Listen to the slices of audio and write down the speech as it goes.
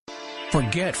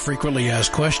Forget frequently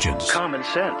asked questions. Common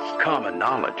sense, common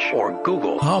knowledge, or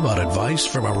Google. How about advice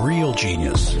from a real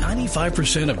genius?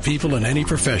 95% of people in any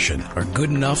profession are good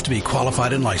enough to be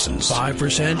qualified and licensed.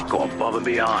 5% go above and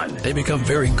beyond. They become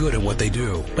very good at what they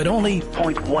do, but only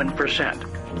 0.1%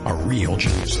 are real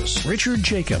geniuses. Richard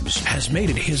Jacobs has made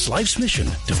it his life's mission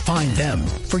to find them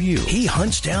for you. He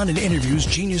hunts down and interviews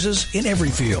geniuses in every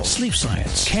field: sleep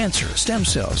science, cancer, stem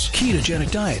cells,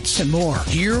 ketogenic diets, and more.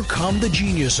 Here come the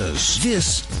geniuses.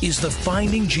 This is the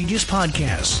Finding Genius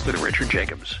Podcast with Richard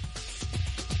Jacobs.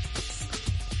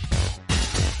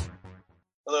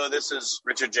 Hello, this is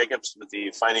Richard Jacobs with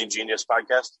the Finding Genius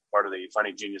Podcast, part of the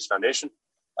Finding Genius Foundation.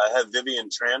 I have Vivian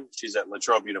Tran. She's at La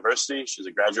Trobe University. She's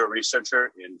a graduate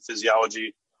researcher in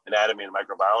physiology, anatomy, and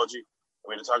microbiology.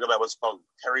 We're going to talk about what's called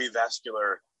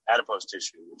perivascular adipose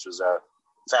tissue, which is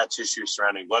fat tissue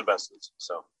surrounding blood vessels.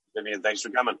 So, Vivian, thanks for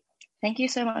coming. Thank you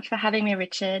so much for having me,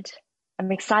 Richard.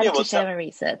 I'm excited to share my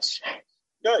research.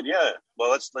 Good, yeah. Well,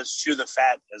 let's chew the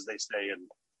fat, as they say, and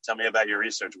tell me about your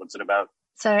research. What's it about?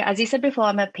 So as you said before,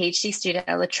 I'm a PhD student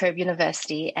at La Trobe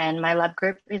University, and my lab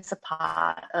group is a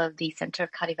part of the Center of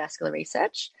Cardiovascular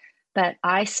Research, but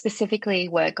I specifically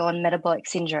work on metabolic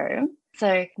syndrome.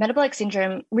 So metabolic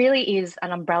syndrome really is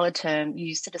an umbrella term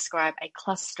used to describe a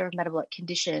cluster of metabolic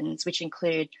conditions, which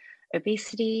include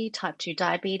obesity, type 2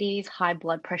 diabetes, high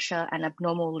blood pressure, and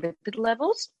abnormal lipid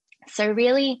levels. So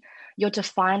really, you're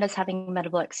defined as having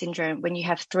metabolic syndrome when you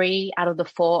have 3 out of the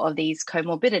 4 of these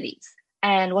comorbidities.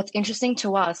 And what's interesting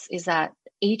to us is that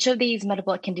each of these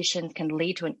metabolic conditions can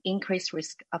lead to an increased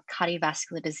risk of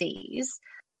cardiovascular disease.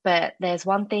 But there's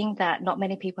one thing that not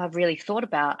many people have really thought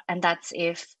about, and that's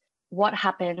what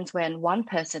happens when one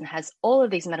person has all of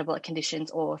these metabolic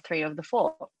conditions or 3 of the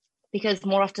 4. Because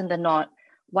more often than not,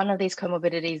 one of these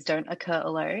comorbidities don't occur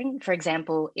alone. For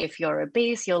example, if you're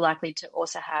obese, you're likely to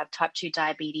also have type 2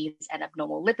 diabetes and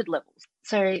abnormal lipid levels.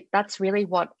 So that's really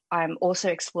what I'm also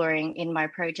exploring in my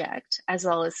project, as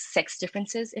well as sex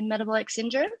differences in metabolic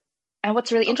syndrome. And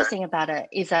what's really interesting about it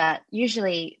is that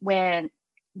usually when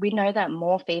we know that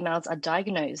more females are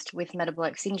diagnosed with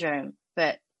metabolic syndrome,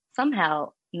 but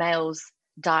somehow males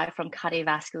die from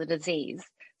cardiovascular disease.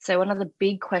 So one of the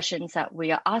big questions that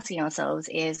we are asking ourselves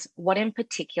is what in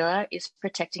particular is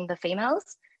protecting the females?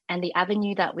 And the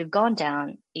avenue that we've gone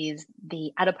down is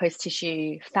the adipose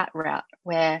tissue fat route,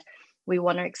 where we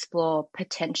want to explore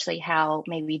potentially how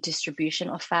maybe distribution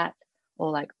of fat or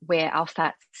like where our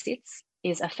fat sits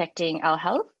is affecting our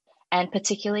health. And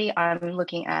particularly, I'm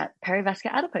looking at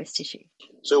perivascular adipose tissue.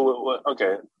 So,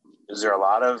 okay, is there a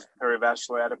lot of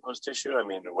perivascular adipose tissue? I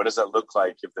mean, what does that look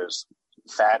like if there's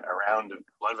fat around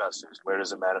blood vessels? Where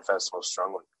does it manifest most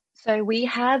strongly? So we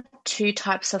have 2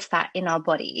 types of fat in our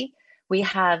body. We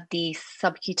have the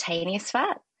subcutaneous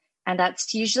fat, and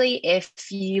that's usually if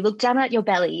you look down at your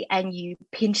belly and you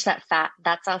pinch that fat,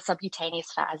 that's our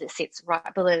subcutaneous fat as it sits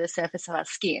right below the surface of our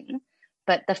skin.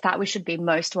 But the fat we should be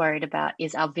most worried about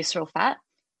is our visceral fat.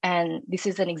 And this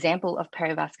is an example of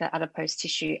perivascular adipose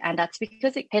tissue, and that's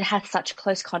because it has such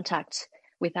close contact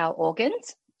with our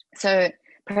organs. So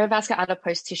perivascular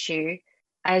adipose tissue,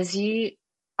 as you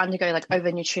undergo like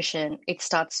overnutrition, it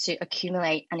starts to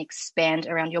accumulate and expand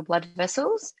around your blood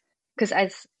vessels. Because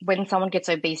when someone gets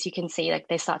obese, you can see like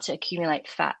they start to accumulate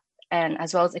fat, and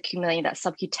as well as accumulating that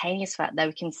subcutaneous fat that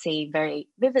we can see very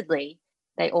vividly,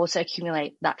 they also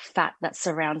accumulate that fat that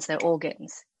surrounds their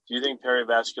organs. Do you think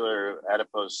perivascular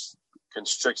adipose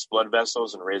constricts blood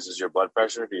vessels and raises your blood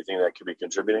pressure? Do you think that could be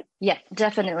contributing? Yeah,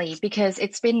 definitely, because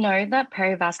it's been known that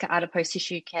perivascular adipose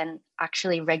tissue can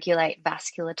actually regulate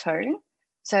vascular tone.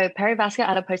 So perivascular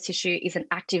adipose tissue is an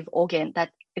active organ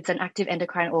it's an active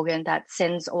endocrine organ that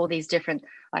sends all these different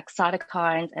like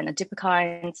cytokines and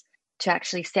adipokines to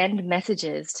actually send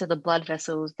messages to the blood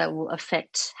vessels that will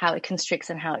affect how it constricts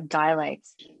and how it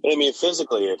dilates. I mean,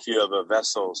 physically, if you have a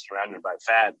vessel surrounded by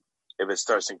fat, if it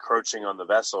starts encroaching on the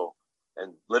vessel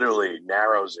and literally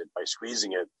narrows it by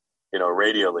squeezing it,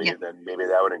 radially, then maybe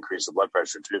that would increase the blood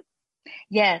pressure too.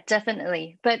 Yeah,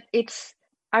 definitely. But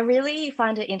I really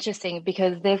find it interesting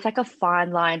because there's like a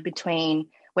fine line between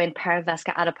when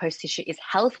perivascular adipose tissue is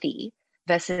healthy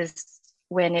versus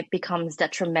when it becomes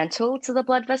detrimental to the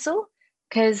blood vessel,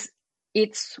 because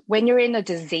it's when you're in a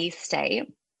disease state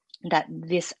that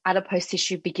this adipose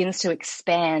tissue begins to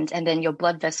expand and then your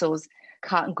blood vessels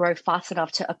can't grow fast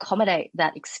enough to accommodate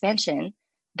that expansion.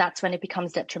 That's when it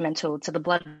becomes detrimental to the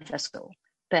blood vessel.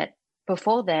 But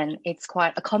before then, it's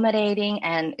quite accommodating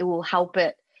and it will help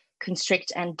it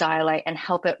constrict and dilate and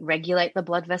help it regulate the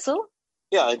blood vessel.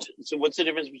 Yeah. So what's the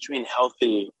difference between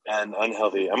healthy and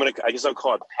unhealthy? I guess I'll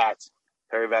call it PAT,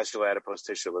 perivascular adipose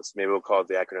tissue. Maybe we'll call it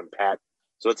the acronym PAT.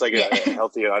 So it's like a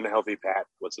healthy or unhealthy fat.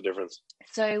 What's the difference?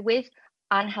 So with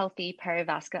unhealthy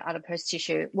perivascular adipose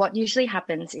tissue, what usually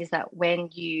happens is that when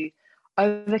you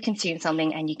overconsume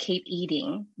something and you keep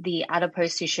eating, the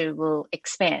adipose tissue will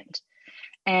expand.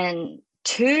 And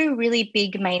two really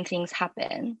big main things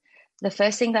happen. The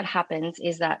first thing that happens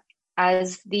is that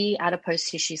as the adipose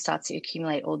tissue starts to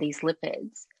accumulate all these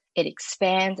lipids, it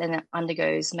expands and it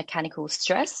undergoes mechanical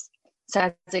stress. So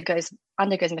as it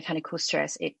undergoes mechanical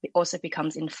stress, it also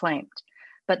becomes inflamed.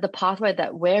 But the pathway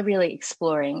that we're really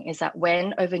exploring is that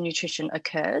when overnutrition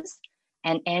occurs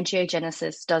and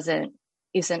angiogenesis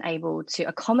isn't able to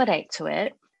accommodate to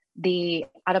it, the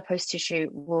adipose tissue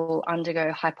will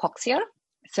undergo hypoxia.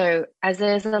 So as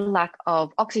there's a lack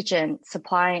of oxygen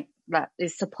supply that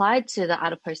is supplied to the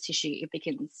adipose tissue, it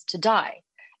begins to die.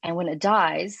 And when it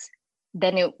dies,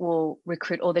 then it will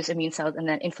recruit all those immune cells and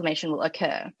then inflammation will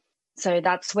occur. So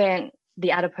that's when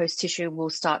the adipose tissue will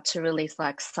start to release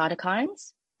like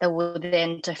cytokines that will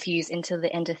then diffuse into the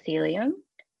endothelium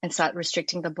and start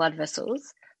restricting the blood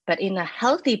vessels. But in a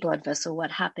healthy blood vessel,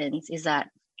 what happens is that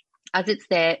as it's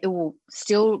there, it will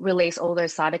still release all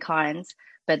those cytokines,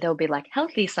 but there'll be like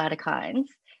healthy cytokines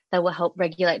that will help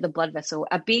regulate the blood vessel.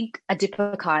 A big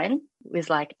adipokine is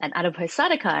like an adipose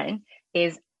cytokine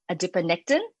is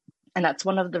adiponectin, and that's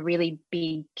one of the really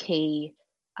big key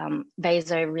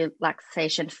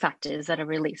vasorelaxation factors that are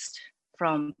released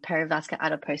from perivascular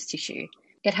adipose tissue.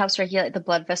 It helps regulate the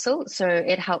blood vessel, so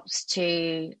it helps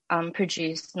to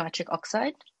produce nitric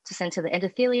oxide to send to the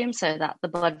endothelium so that the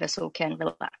blood vessel can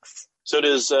relax. So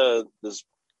does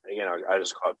again, I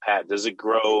just call it PAT, does it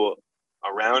grow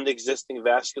around existing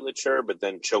vasculature but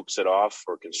then chokes it off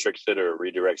or constricts it or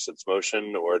redirects its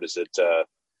motion, or does it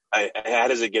how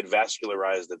does it get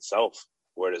vascularized itself,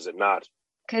 or does it not?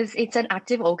 Because it's an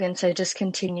active organ, so it just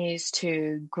continues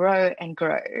to grow and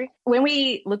grow. When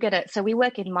we look at it, so we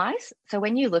work in mice, so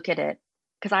when you look at it,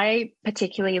 because I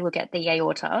particularly look at the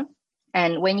aorta,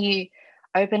 and when you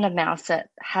open a mouse that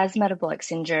has metabolic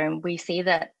syndrome, we see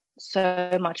that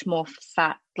so much more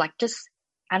fat, like just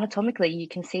anatomically, you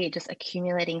can see it just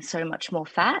accumulating so much more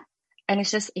fat. And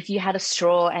it's just, if you had a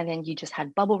straw and then you just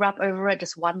had bubble wrap over it,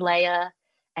 just one layer,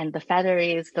 and the fatter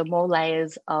is, the more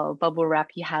layers of bubble wrap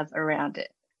you have around it.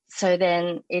 So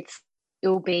then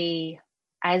it'll be,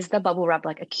 as the bubble wrap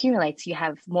like accumulates, you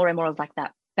have more and more of like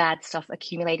that bad stuff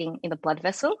accumulating in the blood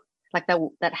vessel, like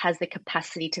that has the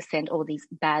capacity to send all these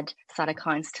bad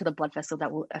cytokines to the blood vessel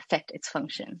that will affect its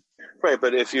function. Right,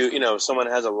 but if someone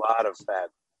has a lot of fat,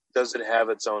 does it have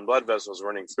its own blood vessels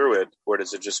running through it, or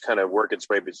does it just kind of work its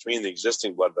way between the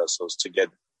existing blood vessels to get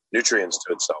nutrients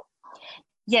to itself?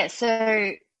 Yeah,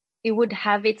 so it would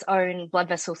have its own blood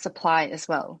vessel supply as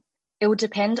well. It would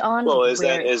depend on. Well, is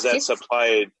that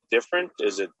supply different?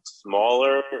 Is it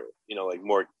smaller, like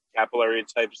more capillary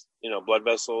types, blood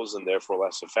vessels, and therefore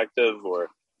less effective, or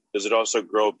does it also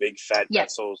grow big fat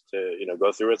vessels to,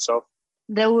 go through itself?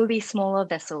 There will be smaller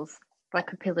vessels, like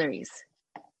capillaries.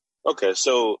 Okay,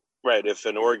 so right, if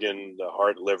an organ, the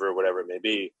heart, liver, whatever it may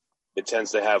be, it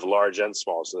tends to have large and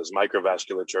small. So there's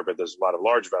microvasculature, but there's a lot of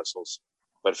large vessels.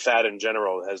 But fat in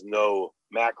general has no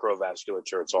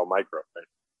macrovasculature; it's all micro, right?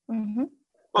 Mm-hmm.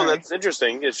 Well, that's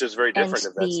interesting. It's just very different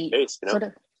if that's the case,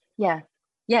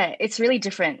 Yeah, it's really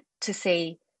different to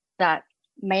see that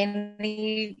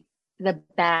mainly the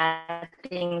bad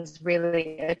things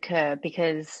really occur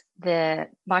because the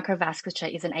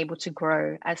microvasculature isn't able to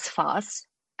grow as fast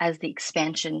as the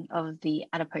expansion of the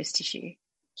adipose tissue.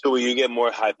 So will you get more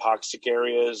hypoxic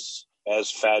areas as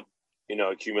fat,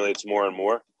 accumulates more and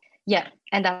more? Yeah,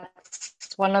 and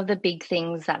that's one of the big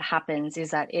things that happens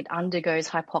is that it undergoes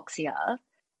hypoxia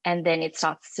and then it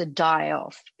starts to die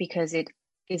off because it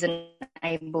isn't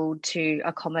able to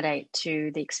accommodate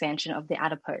to the expansion of the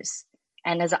adipose.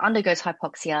 And as it undergoes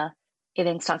hypoxia, it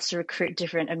then starts to recruit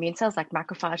different immune cells, like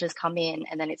macrophages come in,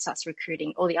 and then it starts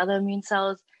recruiting all the other immune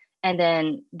cells. And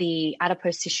then the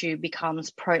adipose tissue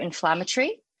becomes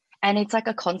pro-inflammatory. And it's like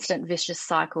a constant vicious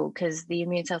cycle because the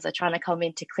immune cells are trying to come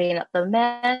in to clean up the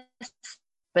mess,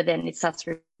 but then it starts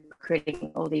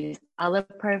recruiting all these other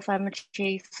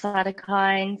pro-inflammatory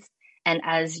cytokines. And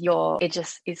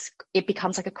it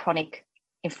becomes like a chronic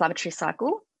inflammatory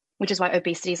cycle, which is why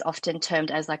obesity is often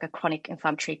termed as like a chronic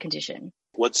inflammatory condition.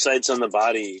 What sites on the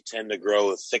body tend to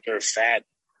grow thicker fat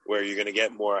where you're going to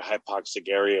get more hypoxic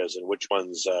areas, and which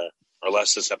ones are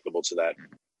less susceptible to that?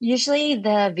 Usually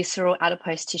the visceral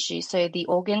adipose tissue, so the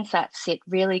organs that sit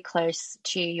really close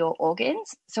to your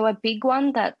organs. So a big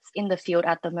one that's in the field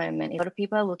at the moment, a lot of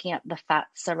people are looking at the fat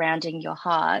surrounding your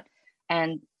heart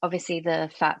and obviously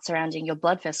the fat surrounding your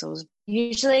blood vessels.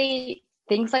 Usually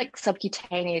things like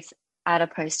subcutaneous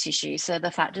adipose tissue, so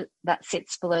the fat that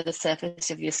sits below the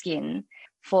surface of your skin.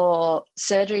 For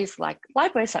surgeries like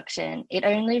liposuction, it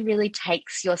only really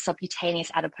takes your subcutaneous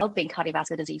adipose in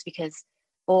cardiovascular disease, because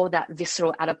all that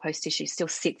visceral adipose tissue still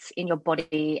sits in your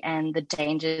body and the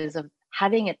dangers of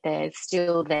having it there is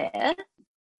still there.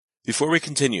 Before we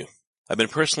continue, I've been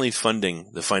personally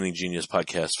funding the Finding Genius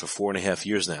podcast for 4.5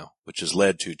 years now, which has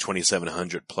led to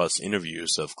 2,700 plus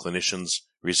interviews of clinicians,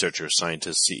 researchers,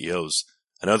 scientists, CEOs,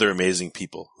 and other amazing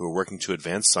people who are working to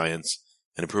advance science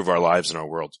and improve our lives and our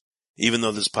world. Even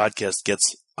though this podcast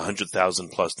gets 100,000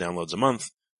 plus downloads a month,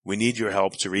 we need your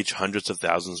help to reach hundreds of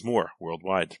thousands more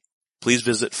worldwide. Please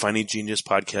visit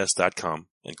findinggeniuspodcast.com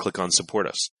and click on Support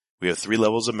Us. We have 3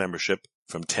 levels of membership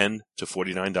from $10 to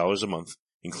 $49 a month,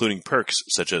 including perks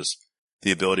such as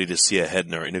the ability to see ahead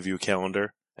in our interview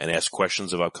calendar and ask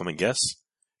questions of upcoming guests,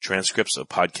 transcripts of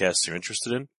podcasts you're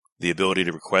interested in, the ability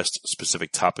to request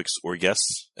specific topics or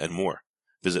guests, and more.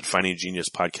 Visit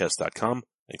findinggeniuspodcast.com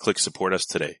and click Support Us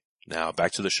today. Now,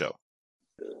 back to the show.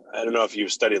 I don't know if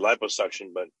you've studied liposuction,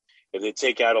 but if they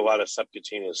take out a lot of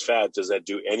subcutaneous fat, does that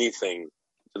do anything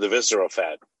to the visceral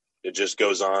fat? It just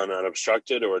goes on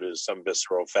unobstructed, or does some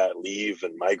visceral fat leave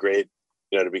and migrate,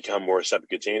 to become more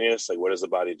subcutaneous? Like, what does the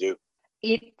body do?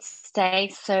 It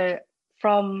stays. So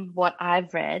from what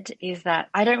I've read is that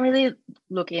I don't really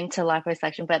look into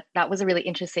liposuction, but that was a really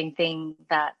interesting thing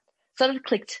that sort of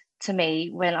clicked to me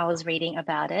when I was reading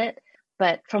about it.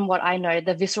 But from what I know,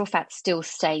 the visceral fat still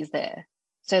stays there.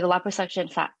 So the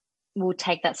liposuction fat will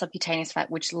take that subcutaneous fat,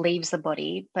 which leaves the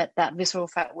body, but that visceral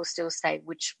fat will still stay,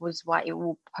 which was why it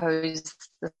will pose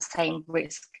the same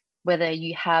risk, whether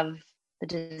you have the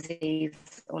disease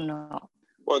or not.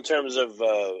 Well, in terms of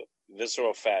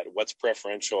visceral fat, what's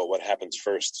preferential? What happens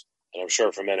first? And I'm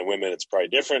sure for men and women, it's probably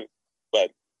different,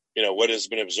 but what has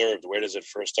been observed? Where does it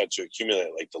first start to accumulate?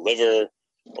 Like the liver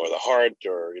or the heart,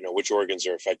 or, which organs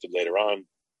are affected later on?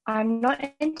 I'm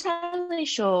not entirely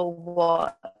sure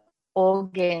what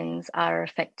organs are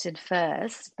affected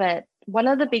first, but one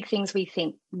of the big things we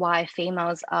think why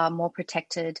females are more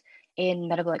protected in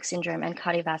metabolic syndrome and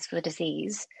cardiovascular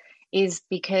disease is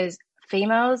because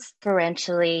females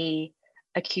preferentially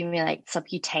accumulate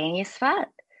subcutaneous fat.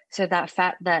 So that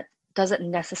fat that doesn't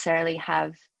necessarily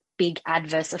have big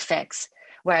adverse effects,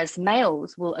 whereas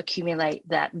males will accumulate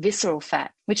that visceral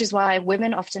fat, which is why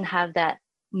women often have that.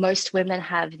 Most women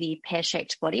have the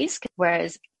pear-shaped bodies,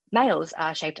 whereas males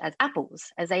are shaped as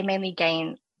apples, as they mainly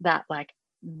gain that like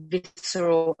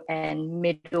visceral and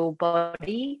middle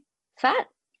body fat.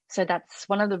 So that's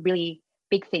one of the really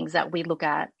big things that we look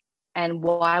at, and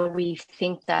why we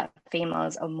think that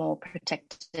females are more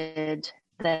protected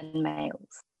than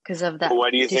males, because of that. Well,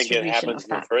 why do you think it happens in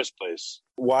the first place?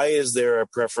 Why is there a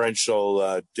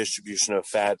preferential distribution of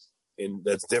fat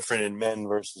that's different in men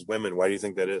versus women? Why do you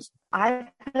think that is? I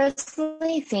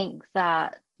personally think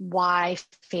that why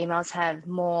females have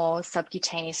more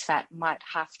subcutaneous fat might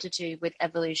have to do with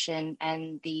evolution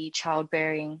and the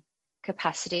childbearing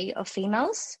capacity of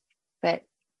females, but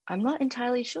I'm not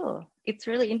entirely sure. It's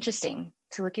really interesting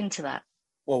to look into that.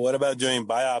 Well, what about doing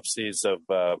biopsies of,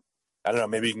 I don't know,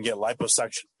 maybe you can get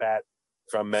liposuction fat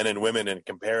from men and women and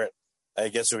compare it. I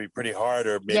guess it would be pretty hard,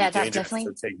 or maybe dangerous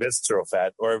to take visceral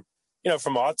fat, or,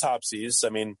 from autopsies. I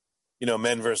mean,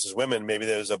 men versus women, maybe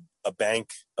there's a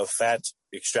bank of fat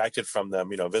extracted from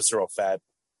them, visceral fat,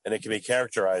 and it can be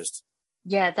characterized.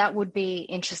 Yeah, that would be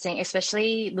interesting,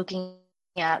 especially looking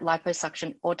at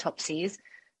liposuction autopsies,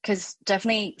 because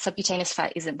definitely subcutaneous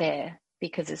fat isn't there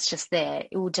because it's just there.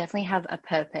 It will definitely have a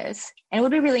purpose. And it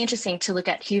would be really interesting to look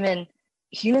at human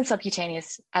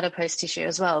subcutaneous adipose tissue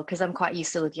as well, because I'm quite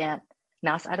used to looking at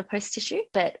mouse adipose tissue,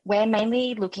 but we're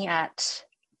mainly looking at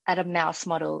a mouse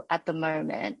model at the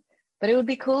moment. But it would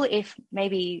be cool if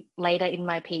maybe later in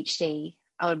my PhD,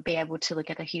 I would be able to look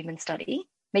at a human study,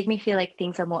 make me feel like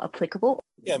things are more applicable.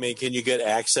 Yeah, I mean, can you get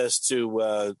access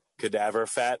to cadaver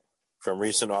fat from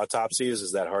recent autopsies?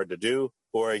 Is that hard to do?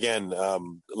 Or again,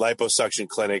 liposuction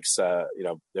clinics,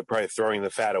 they're probably throwing the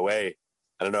fat away.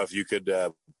 I don't know if you could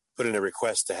put in a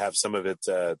request to have some of it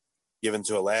given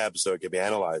to a lab so it could be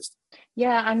analyzed.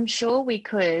 Yeah, I'm sure we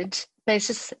could, but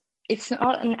it's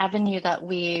not an avenue that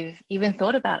we've even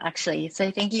thought about, actually. So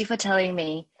thank you for telling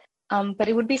me. But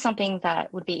it would be something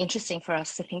that would be interesting for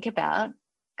us to think about,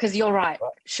 because you're right.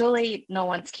 Surely no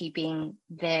one's keeping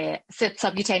their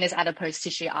subcutaneous adipose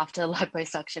tissue after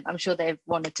liposuction. I'm sure they've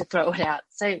wanted to throw it out.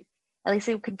 So at least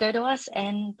it could go to us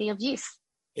and be of use.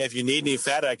 Yeah, if you need any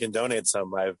fat, I can donate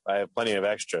some. I have plenty of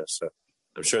extra. So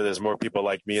I'm sure there's more people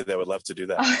like me that would love to do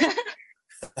that.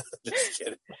 Just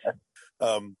kidding.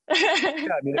 I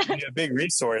mean, it'd be a big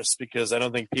resource because I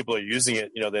don't think people are using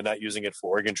it. They're not using it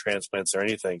for organ transplants or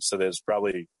anything. So there's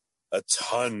probably a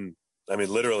ton, I mean,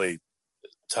 literally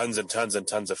tons and tons and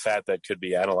tons of fat that could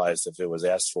be analyzed if it was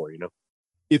asked for,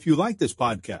 If you like this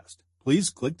podcast, please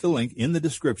click the link in the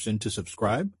description to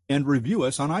subscribe and review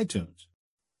us on iTunes.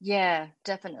 Yeah,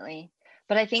 definitely.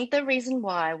 But I think the reason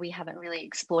why we haven't really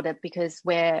explored it because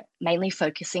we're mainly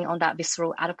focusing on that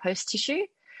visceral adipose tissue,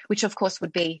 which of course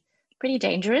would be pretty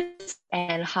dangerous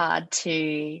and hard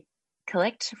to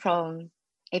collect from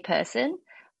a person.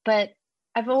 But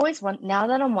I've always now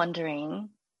that I'm wondering,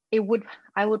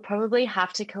 I would probably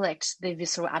have to collect the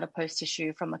visceral adipose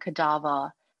tissue from a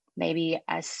cadaver maybe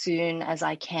as soon as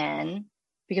I can,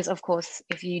 because of course,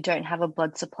 if you don't have a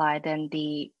blood supply, then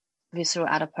the visceral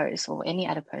adipose or any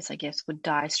adipose, I guess, would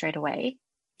die straight away.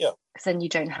 Yeah. Because then you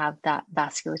don't have that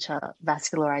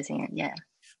vascularizing it. Yeah.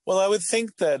 Well, I would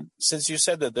think that since you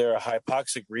said that there are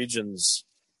hypoxic regions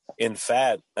in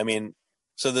fat, I mean,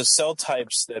 so the cell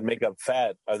types that make up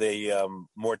fat, are they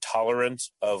more tolerant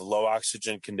of low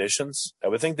oxygen conditions? I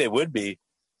would think they would be.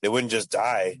 They wouldn't just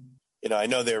die. I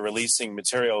know they're releasing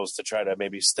materials to try to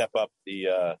maybe step up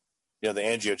the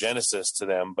angiogenesis to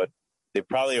them, but they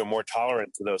probably are more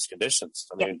tolerant to those conditions.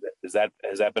 I mean, has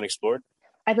that been explored?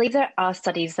 I believe there are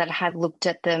studies that have looked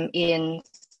at them in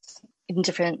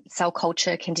different cell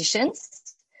culture conditions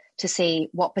to see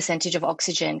what percentage of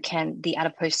oxygen can the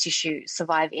adipose tissue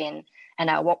survive in, and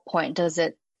at what point does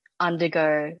it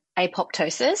undergo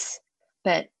apoptosis.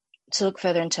 But to look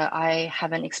further into, I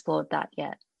haven't explored that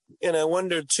yet. And I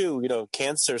wonder too,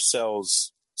 cancer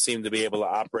cells seem to be able to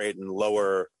operate in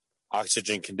lower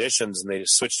oxygen conditions, and they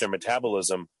switch their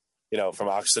metabolism, from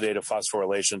oxidative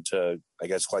phosphorylation to, I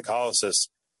guess, glycolysis.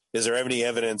 Is there any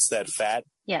evidence that fat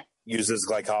uses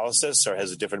glycolysis or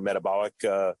has a different metabolic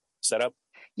setup?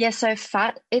 Yeah, so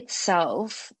fat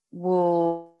itself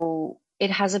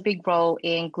it has a big role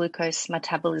in glucose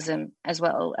metabolism as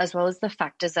well as the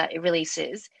factors that it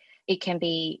releases. It can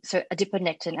be, so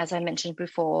adiponectin, as I mentioned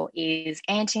before, is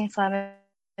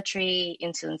anti-inflammatory,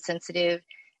 insulin sensitive,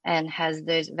 and has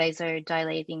those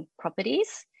vasodilating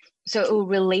properties. So it will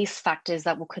release factors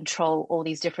that will control all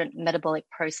these different metabolic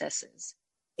processes.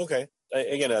 Okay. I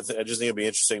just think it'd be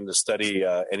interesting to study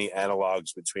any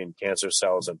analogs between cancer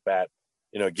cells and fat,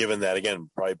 given that,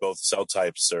 again, probably both cell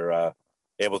types are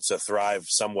able to thrive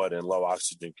somewhat in low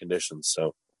oxygen conditions.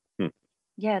 So,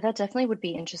 Yeah, that definitely would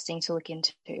be interesting to look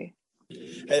into.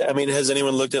 I mean, has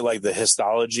anyone looked at like the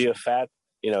histology of fat,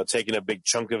 taking a big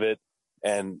chunk of it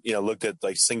and, looked at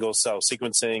like single cell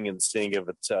sequencing and seeing if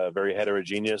it's very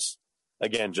heterogeneous?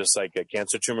 Again, just like a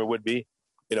cancer tumor would be.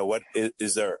 What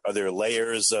are there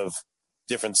layers of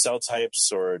different cell types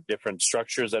or different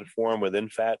structures that form within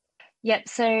fat? Yep.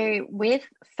 So with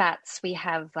fats, we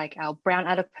have like our brown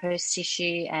adipose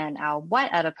tissue and our white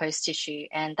adipose tissue.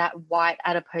 And that white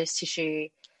adipose tissue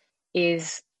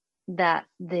is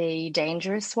the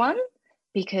dangerous one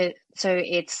because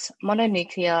it's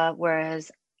mononuclear, whereas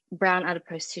brown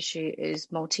adipose tissue is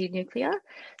multinuclear.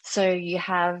 So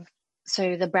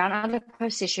the brown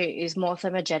adipose tissue is more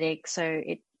thermogenic, so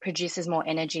it produces more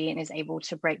energy and is able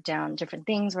to break down different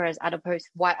things, whereas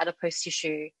white adipose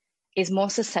tissue is more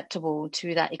susceptible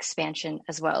to that expansion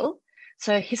as well.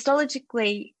 So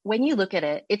histologically, when you look at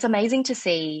it, it's amazing to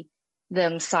see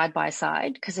them side by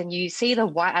side because then you see the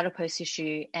white adipose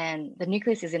tissue and the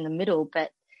nucleus is in the middle,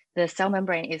 but the cell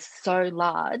membrane is so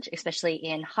large, especially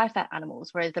in high-fat animals,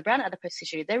 whereas the brown adipose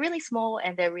tissue, they're really small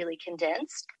and they're really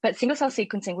condensed. But single-cell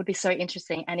sequencing would be so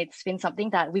interesting, and it's been something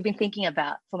that we've been thinking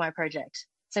about for my project.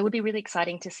 So it would be really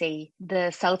exciting to see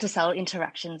the cell-to-cell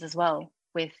interactions as well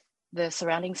with the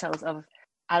surrounding cells of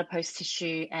adipose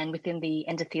tissue and within the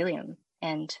endothelium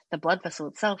and the blood vessel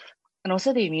itself, and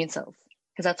also the immune cells,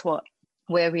 because that's what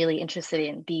we're really interested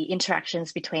in, the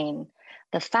interactions between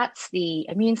the fats, the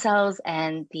immune cells,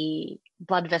 and the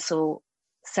blood vessel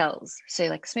cells. So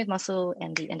like smooth muscle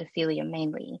and the endothelium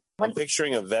mainly. I'm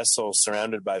picturing a vessel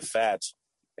surrounded by fat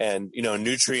and,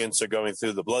 nutrients are going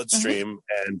through the bloodstream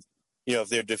and, if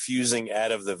they're diffusing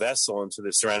out of the vessel into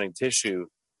the surrounding tissue,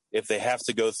 if they have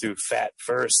to go through fat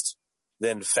first,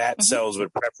 then fat cells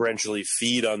would preferentially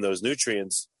feed on those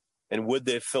nutrients. And would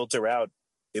they filter out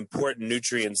important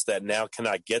nutrients that now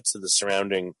cannot get to the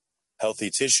surrounding healthy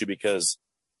tissue because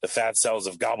the fat cells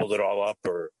have gobbled it all up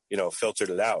or, filtered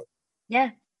it out?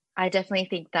 Yeah, I definitely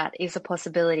think that is a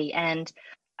possibility. And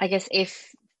I guess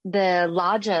if the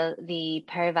larger the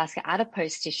perivascular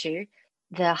adipose tissue,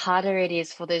 the harder it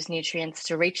is for those nutrients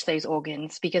to reach those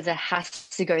organs because it has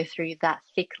to go through that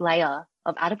thick layer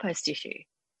of adipose tissue.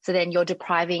 So then you're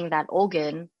depriving that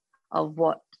organ of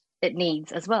what it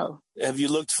needs as well. Have you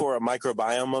looked for a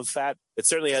microbiome of fat? It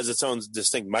certainly has its own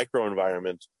distinct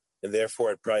microenvironment, and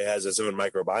therefore it probably has its own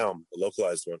microbiome, a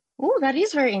localized one. Oh, that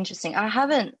is very interesting. I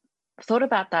haven't thought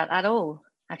about that at all,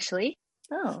 actually.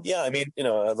 Oh. Yeah, I mean,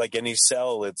 like any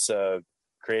cell, it's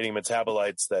creating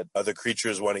metabolites that other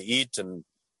creatures want to eat, and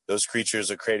those creatures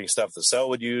are creating stuff the cell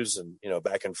would use, and,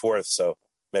 back and forth. So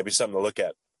maybe something to look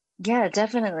at. Yeah,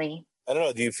 definitely. I don't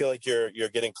know. Do you feel like you're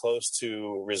getting close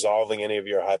to resolving any of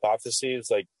your hypotheses?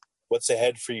 Like, what's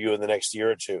ahead for you in the next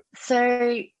year or two?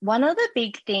 So one of the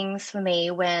big things for me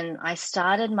when I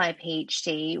started my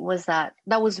PhD was that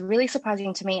was really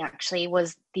surprising to me, actually,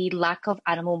 was the lack of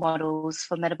animal models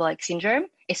for metabolic syndrome,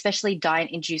 especially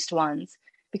diet-induced ones.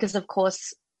 Because, of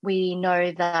course, we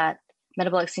know that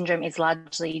metabolic syndrome is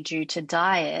largely due to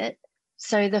diet.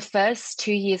 So the first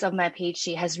 2 years of my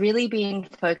PhD has really been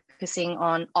focusing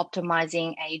on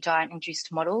optimizing a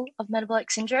diet-induced model of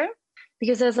metabolic syndrome,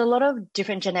 because there's a lot of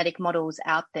different genetic models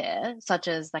out there, such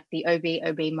as like the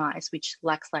OB mice, which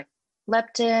lacks like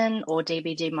leptin, or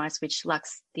DBD mice, which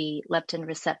lacks the leptin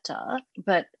receptor.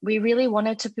 But we really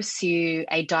wanted to pursue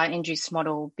a diet-induced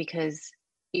model because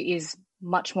it is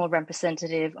much more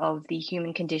representative of the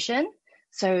human condition.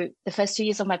 So the first 2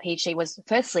 years of my PhD was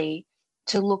firstly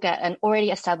to look at an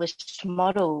already established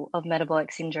model of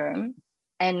metabolic syndrome.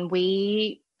 And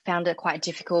we found it quite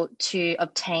difficult to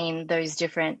obtain those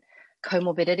different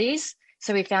comorbidities.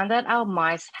 So we found that our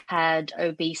mice had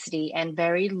obesity and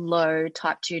very low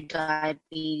type 2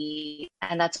 diabetes.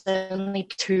 And that's only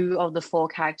 2 of the 4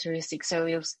 characteristics. So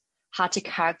it was hard to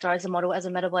characterize the model as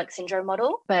a metabolic syndrome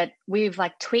model, but we've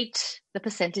tweaked the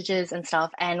percentages and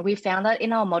stuff. And we found that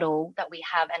in our model that we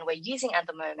have and we're using at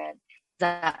the moment,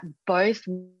 that both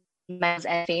males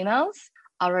and females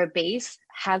are obese,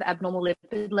 have abnormal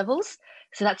lipid levels.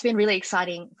 So that's been really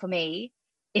exciting for me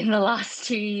in the last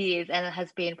 2 years, and it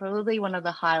has been probably one of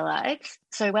the highlights.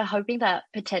 So we're hoping that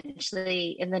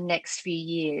potentially in the next few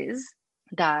years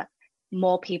that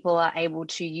more people are able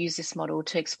to use this model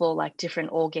to explore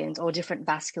different organs or different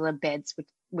vascular beds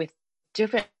with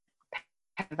different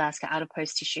perivascular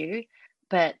adipose tissue.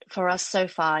 But for us so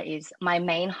far is my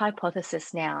main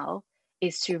hypothesis now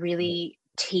is to really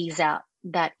tease out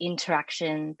that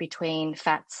interaction between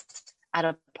fats,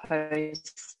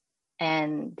 adipose,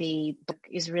 and the book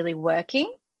is really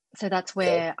working. So that's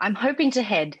where I'm hoping to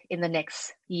head in the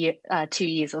next 2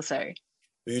 years or so. Are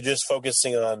you just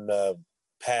focusing on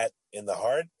PAT in the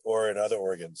heart or in other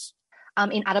organs?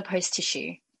 In adipose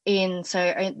tissue.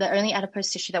 The only adipose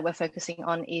tissue that we're focusing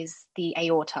on is the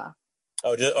aorta.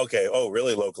 Oh, okay. Oh,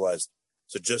 really localized.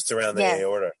 So just around the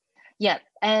aorta. Yeah.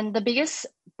 And the biggest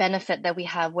benefit that we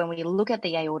have when we look at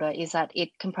the aorta is that it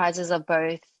comprises of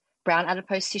both brown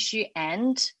adipose tissue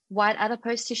and white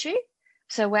adipose tissue.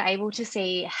 So we're able to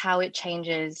see how it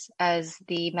changes as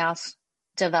the mouse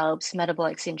develops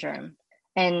metabolic syndrome.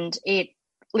 And it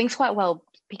links quite well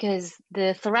because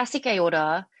the thoracic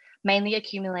aorta mainly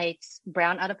accumulates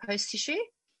brown adipose tissue,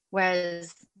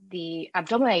 whereas the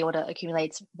abdominal aorta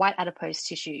accumulates white adipose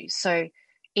tissue. So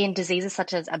in diseases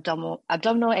such as abdominal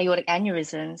aortic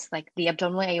aneurysms, the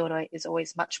abdominal aorta is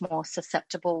always much more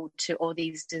susceptible to all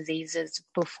these diseases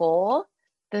before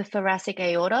the thoracic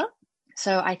aorta.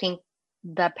 So I think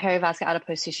the perivascular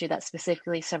adipose tissue that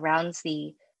specifically surrounds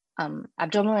the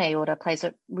abdominal aorta plays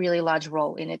a really large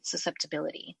role in its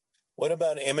susceptibility. What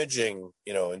about imaging,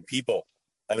 in people?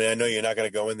 I mean, I know you're not going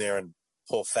to go in there and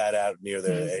pull fat out near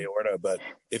the aorta, but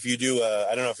if you do,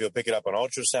 I don't know if you'll pick it up on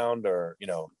ultrasound or,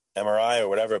 MRI or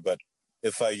whatever, but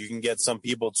if you can get some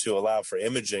people to allow for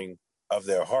imaging of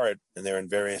their heart and they're in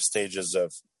various stages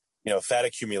of, fat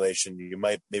accumulation, you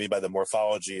might, maybe by the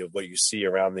morphology of what you see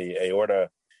around the aorta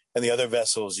and the other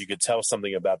vessels, you could tell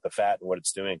something about the fat and what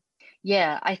it's doing.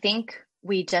 Yeah, I think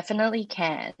we definitely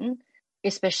can,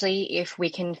 especially if we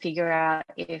can figure out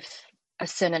if a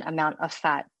certain amount of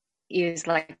fat is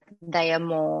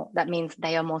that means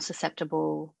they are more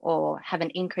susceptible or have an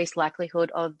increased likelihood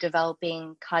of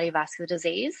developing cardiovascular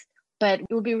disease. But it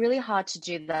would be really hard to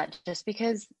do that just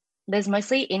because there's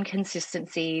mostly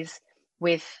inconsistencies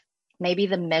with maybe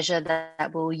the measure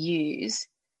that we'll use,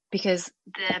 because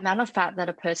the amount of fat that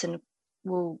a person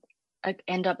will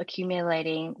end up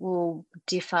accumulating will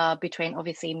differ between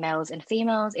obviously males and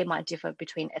females. It might differ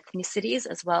between ethnicities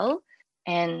as well.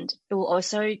 And it will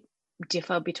also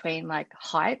differ between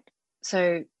height.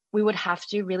 So we would have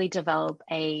to really develop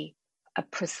a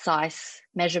precise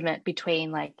measurement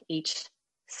between each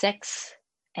sex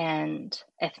and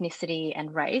ethnicity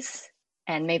and race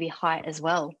and maybe height as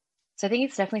well. So I think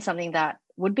it's definitely something that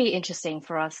would be interesting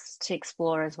for us to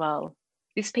explore as well.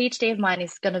 this PhD of mine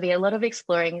is going to be a lot of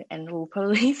exploring and will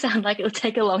probably sound like it'll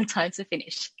take a long time to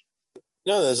finish.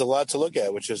 No, there's a lot to look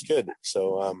at, which is good.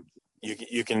 So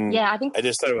you can. Yeah, I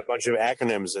just thought of a bunch of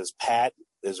acronyms. There's PAT,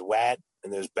 there's WAT,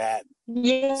 and there's BAT.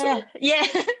 Yeah, so, yeah.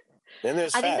 Then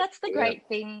there's I think FAT. that's the great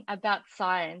thing about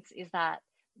science is that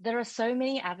there are so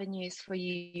many avenues for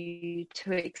you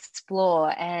to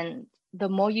explore, and the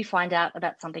more you find out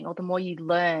about something or the more you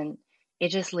learn, it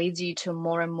just leads you to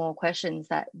more and more questions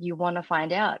that you want to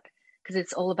find out, because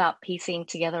it's all about piecing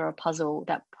together a puzzle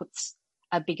that puts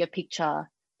a bigger picture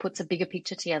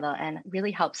together and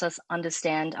really helps us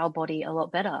understand our body a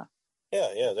lot better.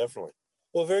 Yeah, definitely.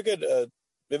 Well, very good.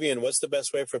 Vivian, what's the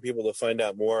best way for people to find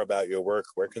out more about your work?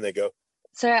 Where can they go?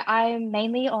 So I'm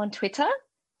mainly on Twitter.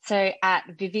 So at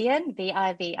Vivian,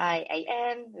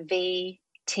 Vivian,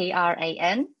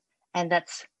 VTRAN, and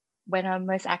that's when I'm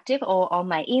most active, or on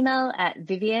my email at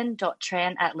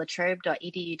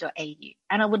vivian.tran@latrobe.edu.au.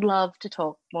 And I would love to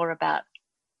talk more about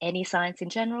any science in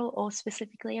general or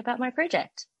specifically about my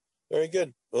project. Very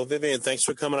good. Well, Vivian, thanks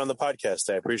for coming on the podcast.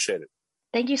 I appreciate it.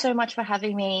 Thank you so much for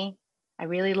having me. I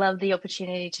really love the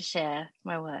opportunity to share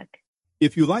my work.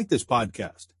 If you like this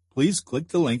podcast, please click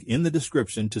the link in the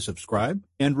description to subscribe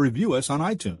and review us on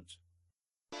iTunes.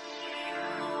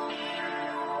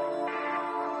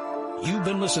 You've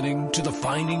been listening to the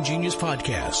Finding Genius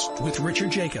podcast with Richard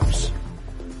Jacobs.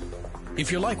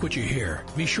 If you like what you hear,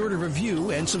 be sure to review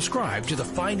and subscribe to the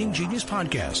Finding Genius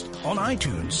podcast on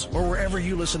iTunes or wherever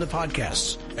you listen to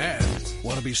podcasts. And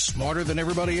want to be smarter than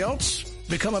everybody else?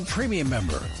 Become a premium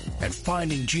member at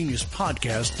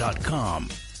findinggeniuspodcast.com.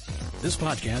 This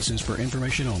podcast is for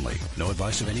information only. No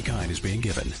advice of any kind is being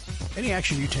given. Any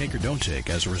action you take or don't take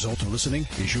as a result of listening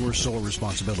is your sole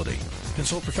responsibility.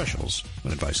 Consult professionals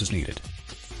when advice is needed.